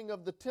capturing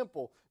of the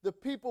temple, the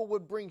people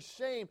would bring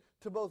shame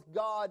to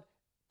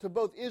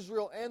both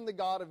Israel and the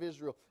God of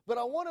Israel. But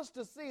I want us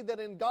to see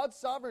that in God's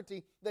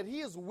sovereignty, that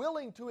He is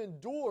willing to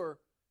endure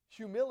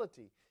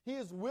humility. He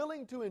is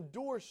willing to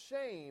endure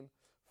shame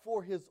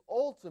for His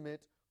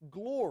ultimate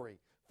glory.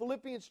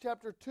 Philippians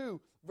chapter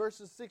 2,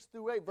 verses 6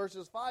 through 8.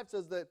 Verses 5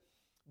 says that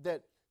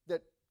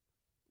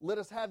let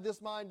us have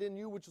this mind in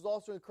you, which is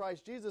also in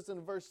Christ Jesus. And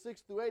in verse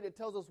 6 through 8, it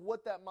tells us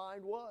what that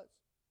mind was.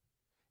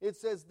 It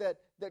says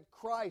that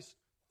Christ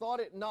thought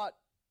it not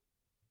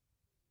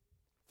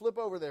Flip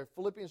over there,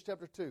 Philippians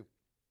chapter 2.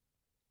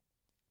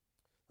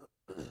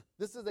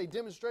 This is a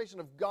demonstration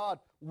of God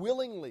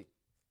willingly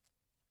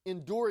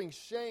enduring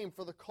shame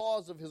for the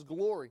cause of His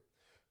glory.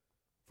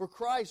 For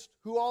Christ,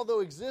 who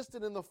although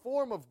existed in the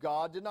form of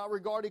God, did not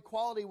regard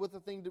equality with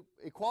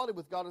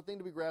God a thing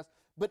to be grasped,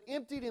 but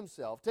emptied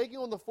Himself, taking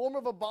on the form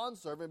of a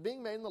bondservant,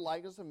 being made in the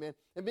likeness of men,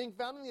 and being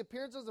found in the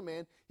appearance as a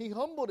man, He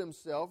humbled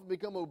Himself and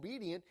became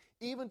obedient,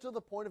 even to the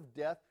point of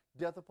death,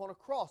 death upon a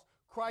cross.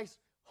 Christ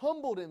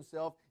humbled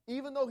Himself,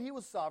 even though He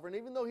was sovereign,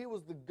 even though He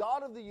was the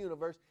God of the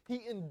universe.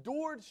 He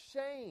endured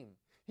shame.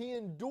 He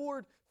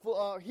endured,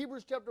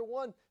 Hebrews chapter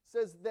 1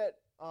 says that,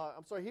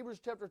 Hebrews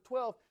chapter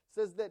 12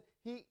 says that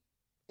He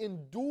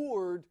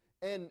endured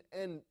and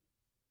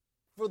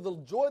for the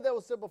joy that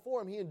was set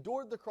before Him, He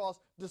endured the cross,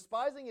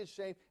 despising its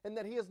shame, and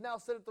that He is now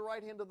set at the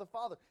right hand of the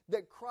Father.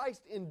 That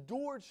Christ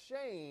endured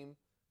shame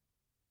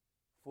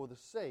for the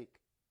sake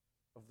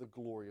of the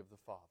glory of the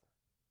Father.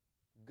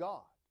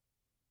 God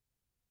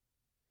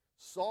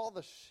saw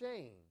the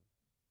shame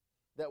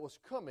that was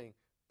coming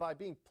by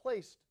being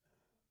placed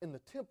in the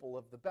temple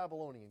of the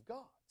Babylonian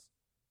gods.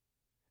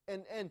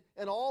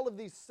 And all of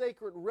these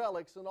sacred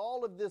relics and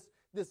all of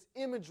this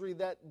imagery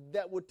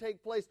that would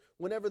take place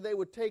whenever they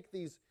would take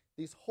these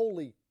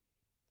holy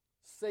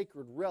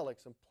sacred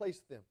relics and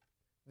place them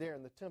there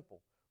in the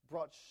temple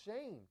brought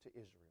shame to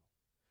Israel,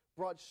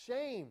 brought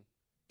shame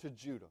to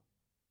Judah,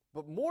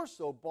 but more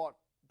so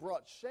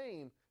brought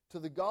shame to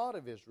the God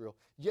of Israel.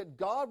 Yet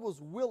God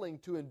was willing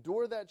to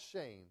endure that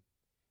shame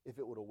if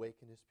it would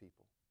awaken His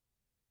people.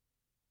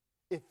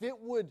 If it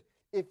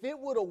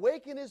would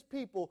awaken His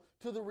people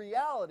to the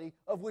reality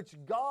of which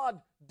God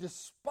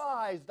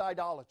despised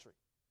idolatry.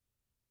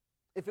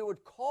 If it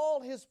would call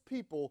His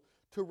people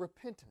to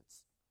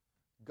repentance,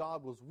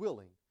 God was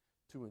willing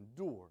to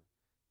endure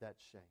that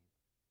shame.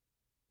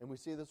 And we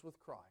see this with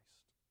Christ.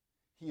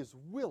 He is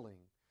willing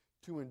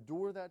to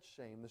endure that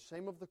shame, the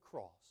shame of the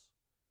cross,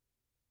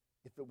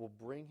 if it will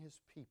bring His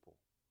people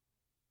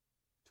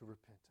to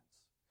repentance,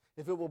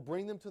 if it will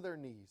bring them to their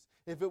knees,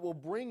 if it will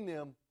bring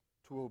them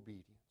to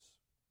obedience.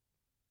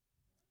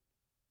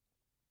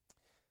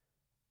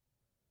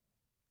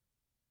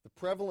 The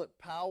prevalent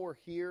power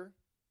here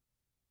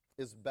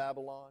is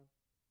Babylon.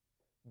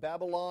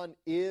 Babylon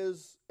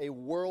is a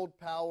world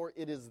power.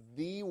 It is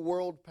the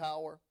world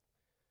power.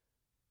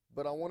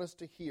 But I want us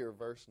to hear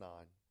verse 9.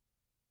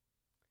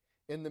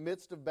 In the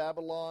midst of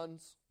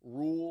Babylon's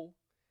rule,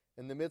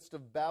 in the midst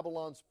of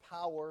Babylon's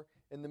power,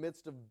 in the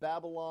midst of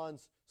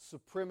Babylon's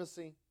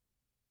supremacy,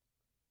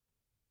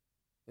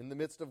 in the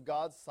midst of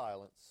God's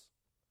silence,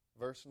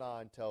 verse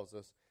 9 tells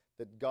us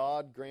that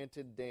God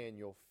granted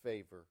Daniel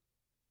favor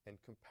and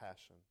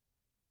compassion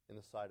in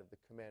the sight of the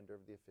commander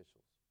of the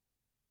officials.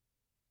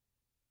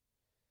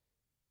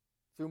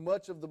 Through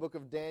much of the book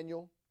of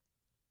Daniel,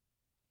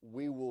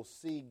 we will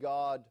see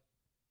God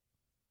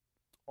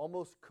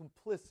almost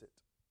complicit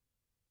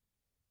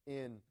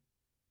in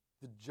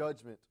the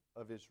judgment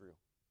of Israel.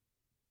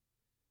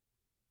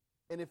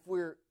 And if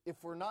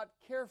we're not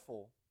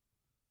careful,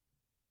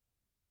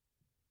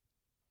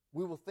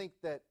 we will think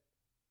that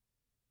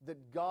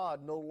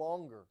God no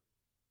longer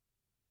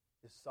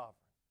is sovereign.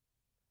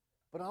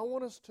 But I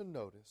want us to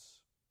notice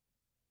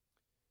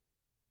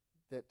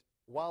that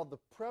while the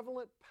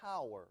prevalent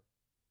power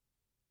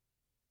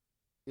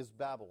is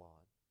Babylon,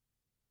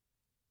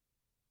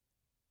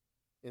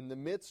 in the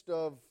midst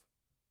of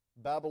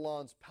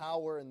Babylon's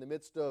power, in the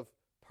midst of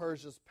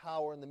Persia's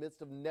power, in the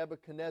midst of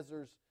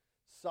Nebuchadnezzar's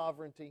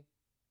sovereignty,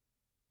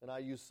 and I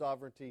use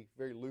sovereignty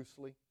very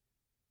loosely,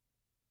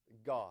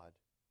 God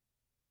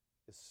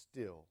is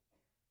still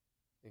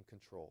in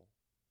control.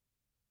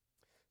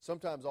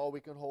 Sometimes all we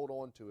can hold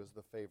on to is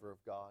the favor of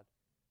God.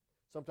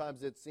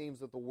 Sometimes it seems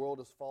that the world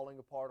is falling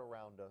apart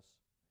around us,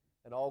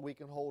 and all we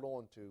can hold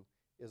on to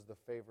is the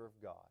favor of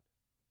God.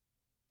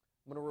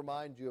 I'm going to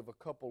remind you of a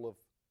couple of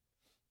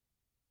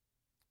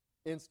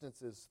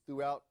instances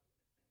throughout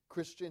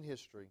Christian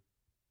history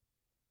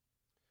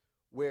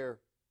where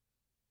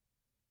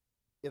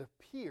it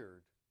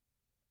appeared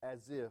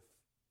as if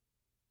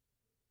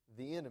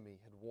the enemy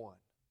had won.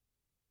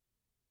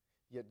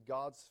 Yet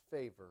God's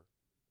favor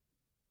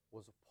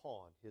was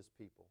upon His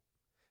people.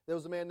 There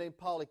was a man named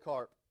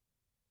Polycarp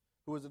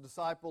who was a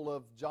disciple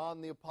of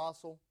John the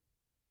Apostle,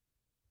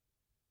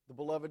 the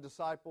beloved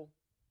disciple.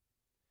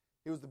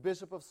 He was the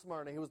bishop of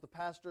Smyrna. He was the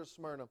pastor of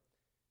Smyrna.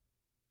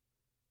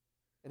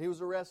 And he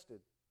was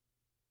arrested.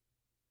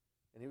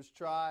 And he was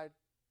tried.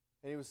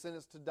 And he was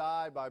sentenced to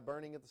die by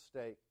burning at the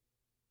stake.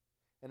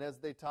 And as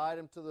they tied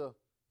him to the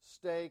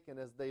stake and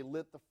as they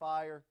lit the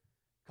fire,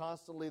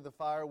 constantly the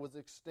fire was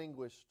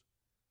extinguished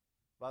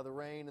by the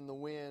rain and the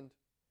wind.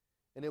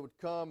 And it would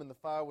come and the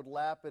fire would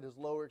lap at his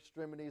lower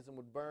extremities and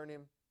would burn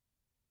him.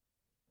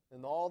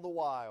 And all the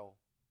while,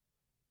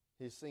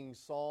 he's singing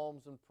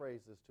psalms and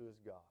praises to his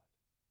God.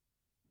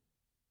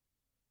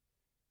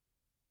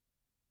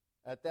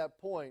 At that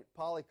point,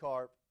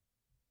 Polycarp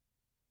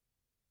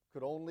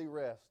could only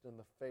rest in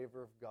the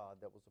favor of God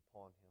that was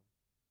upon him.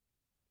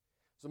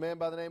 There's a man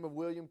by the name of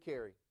William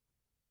Carey.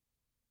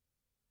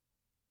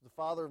 the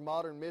father of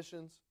modern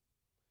missions,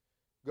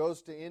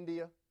 goes to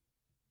India,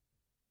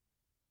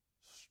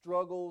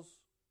 struggles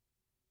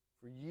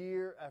for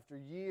year after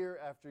year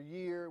after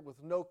year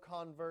with no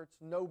converts,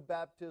 no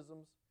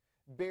baptisms,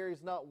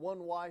 buries not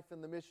one wife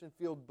in the mission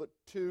field but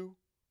two.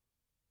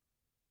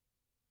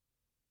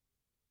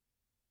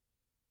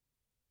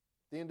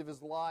 At the end of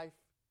his life,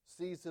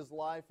 sees his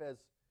life as,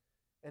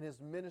 and his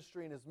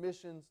ministry and his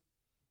missions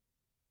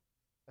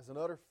as an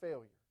utter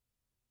failure.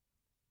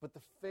 But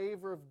the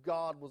favor of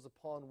God was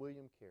upon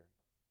William Carey.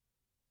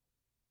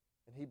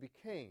 And he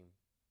became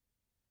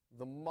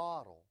the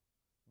model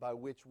by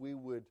which we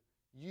would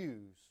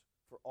use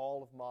for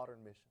all of modern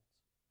missions.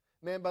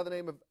 A man by the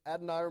name of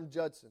Adoniram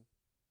Judson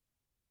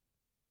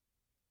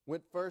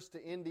went first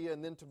to India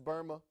and then to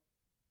Burma,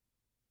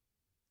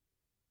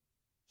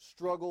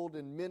 struggled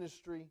in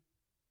ministry,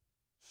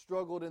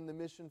 struggled in the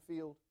mission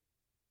field,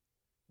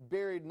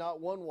 buried not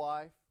one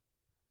wife,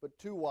 but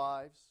two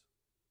wives,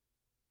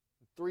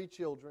 and three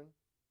children,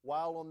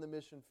 while on the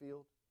mission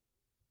field,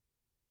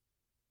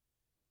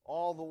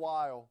 all the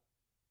while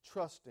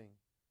trusting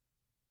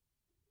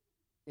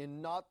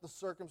in not the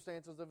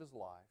circumstances of his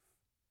life,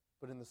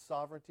 but in the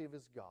sovereignty of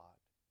his God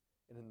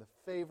and in the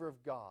favor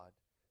of God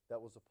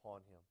that was upon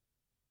him.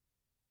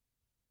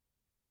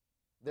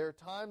 There are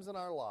times in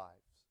our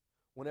lives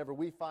whenever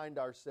we find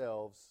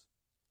ourselves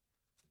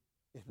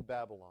in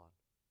Babylon,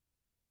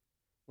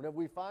 whenever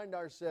we find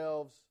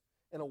ourselves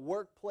in a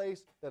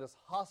workplace that is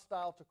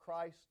hostile to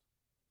Christ,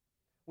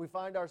 we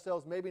find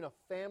ourselves maybe in a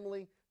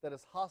family that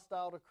is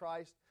hostile to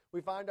Christ,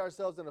 we find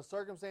ourselves in a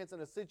circumstance, in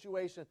a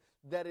situation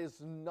that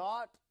is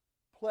not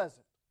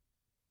pleasant.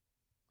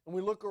 And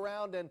we look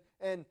around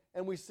and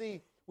we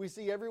see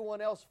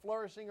everyone else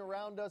flourishing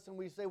around us, and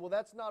we say, well,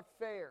 that's not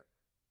fair.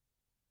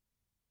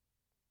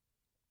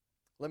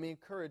 Let me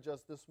encourage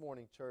us this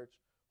morning, church,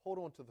 hold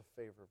on to the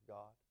favor of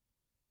God.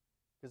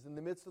 Because in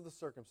the midst of the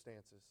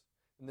circumstances,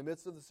 in the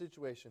midst of the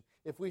situation,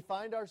 if we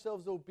find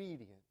ourselves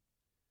obedient,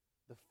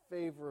 the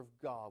favor of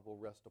God will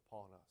rest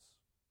upon us.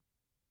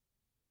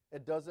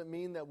 It doesn't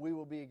mean that we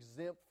will be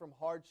exempt from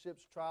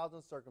hardships, trials,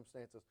 and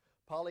circumstances.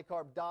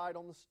 Polycarp died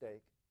on the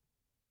stake.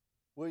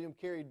 William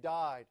Carey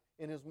died,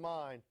 in his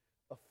mind,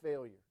 a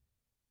failure.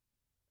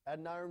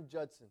 Adoniram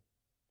Judson,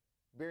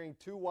 bearing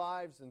two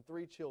wives and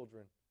three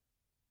children,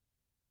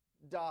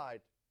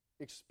 died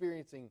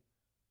experiencing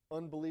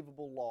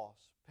unbelievable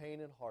loss,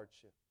 pain, and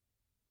hardship.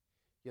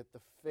 Yet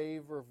the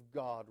favor of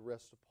God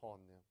rests upon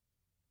them.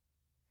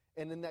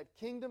 And in that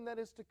kingdom that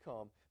is to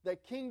come,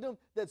 that kingdom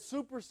that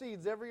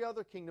supersedes every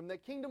other kingdom,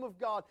 that kingdom of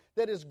God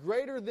that is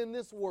greater than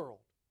this world,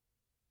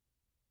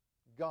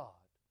 God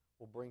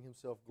will bring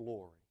himself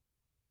glory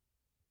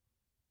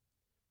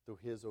through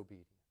his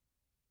obedience,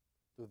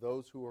 through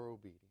those who are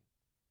obedient.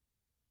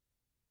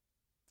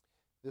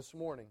 This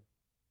morning,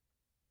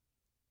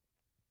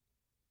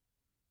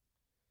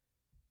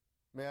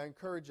 may I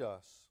encourage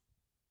us,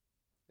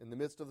 in the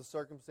midst of the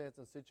circumstances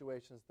and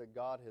situations that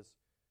God has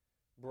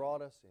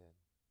brought us in,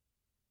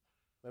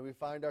 may we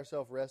find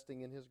ourselves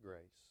resting in his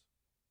grace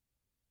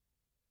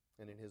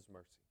and in his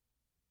mercy.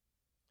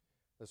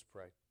 Let's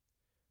pray.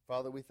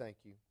 Father, we thank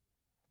you.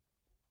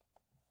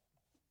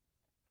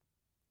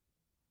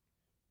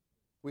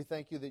 We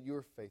thank you that you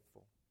are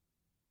faithful.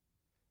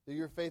 That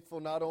you're faithful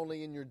not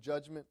only in your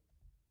judgment,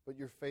 but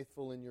you're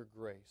faithful in your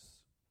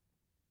grace.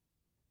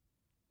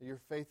 That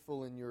you're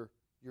faithful in your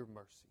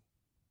mercy.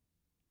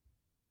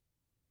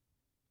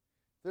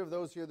 There are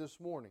those here this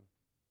morning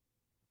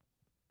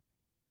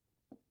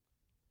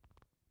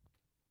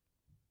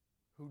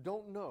who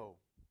don't know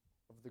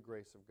of the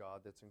grace of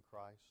God that's in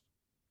Christ.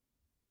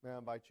 May I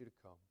invite you to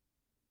come.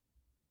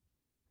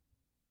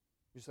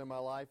 You say, my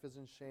life is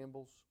in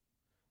shambles.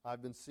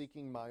 I've been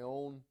seeking my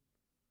own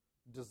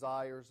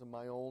desires and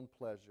my own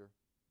pleasure.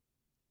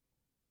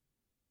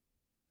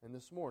 And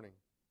this morning,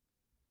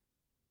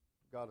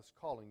 God is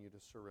calling you to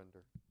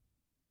surrender,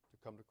 to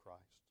come to Christ.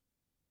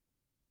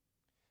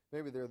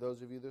 Maybe there are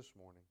those of you this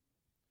morning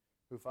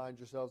who find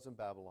yourselves in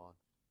Babylon.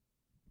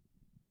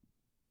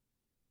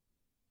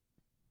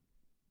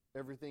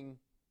 Everything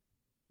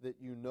that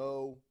you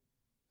know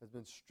has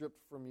been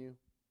stripped from you.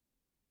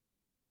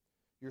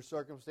 Your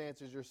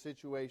circumstances, your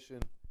situation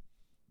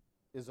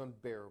is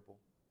unbearable.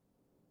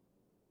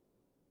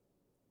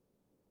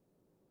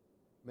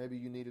 Maybe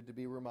you needed to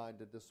be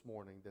reminded this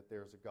morning that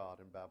there's a God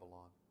in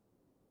Babylon.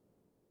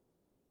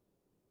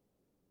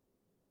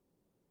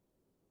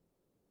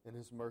 And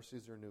his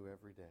mercies are new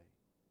every day.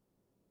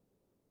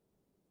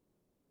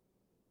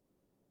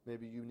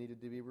 Maybe you needed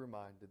to be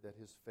reminded that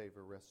his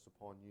favor rests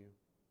upon you.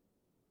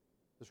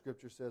 The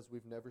scripture says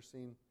we've never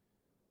seen,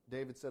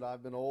 David said,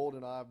 I've been old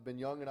and I've been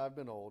young and I've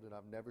been old, and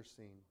I've never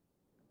seen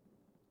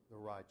the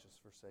righteous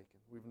forsaken.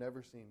 We've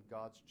never seen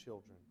God's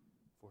children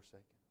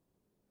forsaken.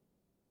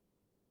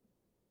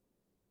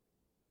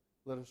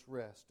 Let us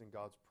rest in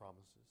God's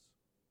promises.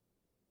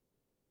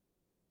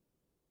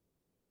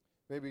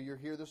 Maybe you're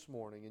here this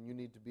morning and you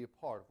need to be a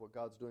part of what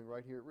God's doing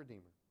right here at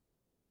Redeemer.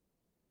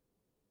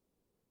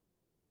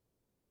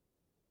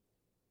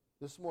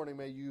 This morning,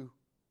 may you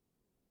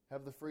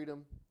have the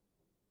freedom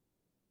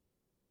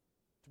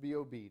to be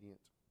obedient.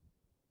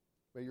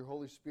 May your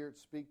Holy Spirit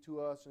speak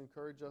to us and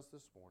encourage us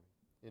this morning.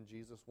 In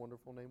Jesus'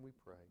 wonderful name we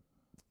pray.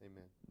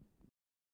 Amen.